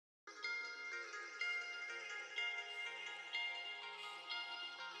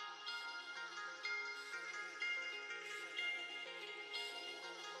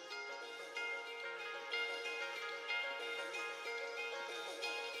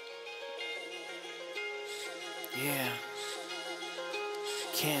Yeah.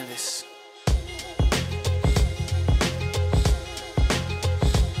 Canvas.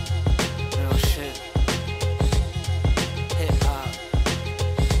 Real shit. Hip hop.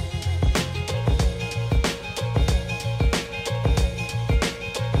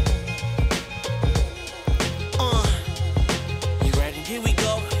 You ready? Here we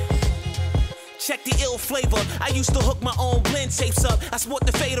go. Check the ill flavor. I used to hook my own blend tapes up. I sport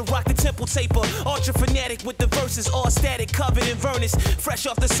the fader, rock the temple taper. Ultra fanatic with the verses, all static, covered in Vernus. Fresh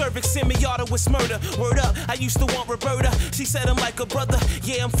off the cervix, semi-auto with murder. Word up, I used to want Roberta. She said I'm like a brother.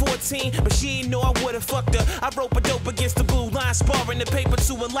 Yeah, I'm 14, but she ain't know I would've fucked her. I wrote a dope against the blue line, sparring the paper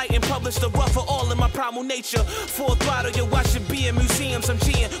to enlighten. Published the rougher all in my primal nature. Full throttle, yo, I should be in museums. I'm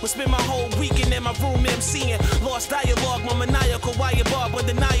G'ing. Would spend my whole weekend in my room MCing. Lost dialogue, my maniacal wire bar,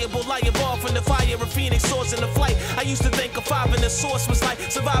 undeniable liar bar from the fire of Phoenix soars in the flight. I used to think a 5 in the source was like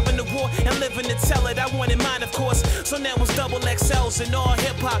surviving the war and living to tell it. I wanted mine, of course. So now it's double XLs and all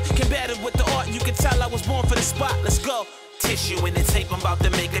hip hop. Combated with the art, you can tell I was born for the spot. Let's go. Tissue in the tape, I'm about to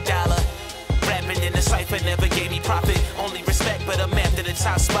make $1. Rapping in the cypher never gave me profit. Only respect, but I'm after the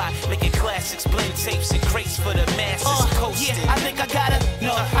top spot. Making classics, blend tapes and crates for the masses. Coasting. Yeah, I think I gotta.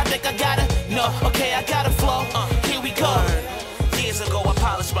 No, I think I gotta. No, okay, I gotta flow. Here we go. Years ago I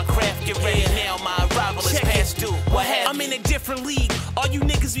polished my craft, get ready now, my arrival is past due. What happened? I'm in a different league, all you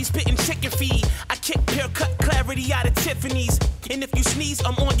niggas be spitting chicken feed. I kick haircut clarity out of Tiffany's. And if you sneeze,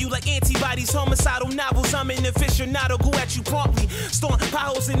 I'm on you like antibodies. Homicidal novels, I'm an aficionado, go at you promptly. Storm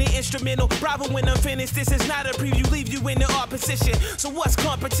potholes in the instrumental, bravo when I'm finished. This is not a preview, leave you in the opposition. So what's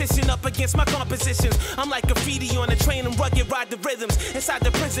competition up against my compositions? I'm like graffiti on a train, I'm rugged, ride the rhythms. Inside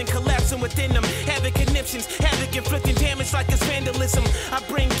the prison, collapsing within them. Havoc conniptions, havoc inflicting damage like it's vandalism. I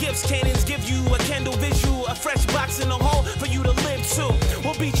bring gifts, cannons, give you a candle visual, a fresh box in a hole for you to live to.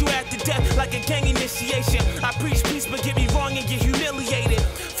 We'll beat you after death like a gang initiation. I preach peace, but get me wrong and get humiliated.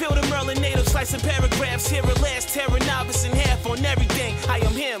 Feel the Merlin native slicing paragraphs. Here at last, tear a novice in half on everything. I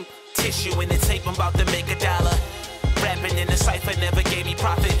am him. Tissue in the tape, I'm about to make $1. Rapping in the cypher never gave me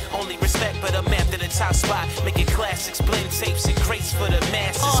profit. Only respect, but I'm after the top spot. Making classics, blend tapes and crates for the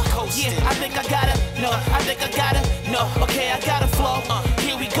masses. Coasting. Yeah, I think I gotta. No, I think I gotta. No, okay, I gotta flow.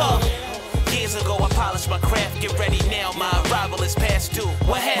 Here we go. Years ago I polished my craft, get ready now, my arrival is past due.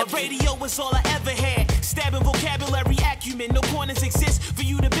 What happened? My radio was all I ever had. Stabbing vocabulary acumen, no corners exist for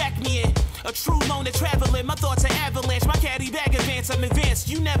you to back me in. A true loner traveling, my thoughts are avalanche. My caddy bag advance, I'm advanced,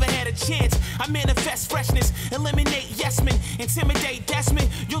 you never had a chance. I manifest freshness, eliminate yes men, intimidate Desmond,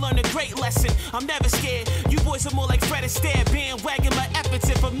 you'll learn a great lesson. I'm never scared, you boys are more like Fred Astaire. Bandwagon my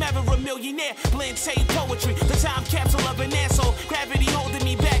epitaph, I'm never a millionaire. Blend tape poetry, the time capsule of an asshole. Gravity holding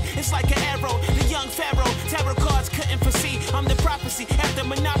me back, it's like an arrow. The young pharaoh, tarot cards couldn't foresee. I'm the prophecy, after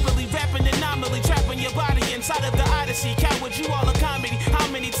monopoly, rapping anomaly, trapping your body inside of the odyssey. Coward, you all a comedy. How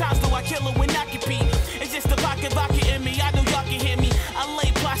many times do I kill her when I compete? It's just a pocket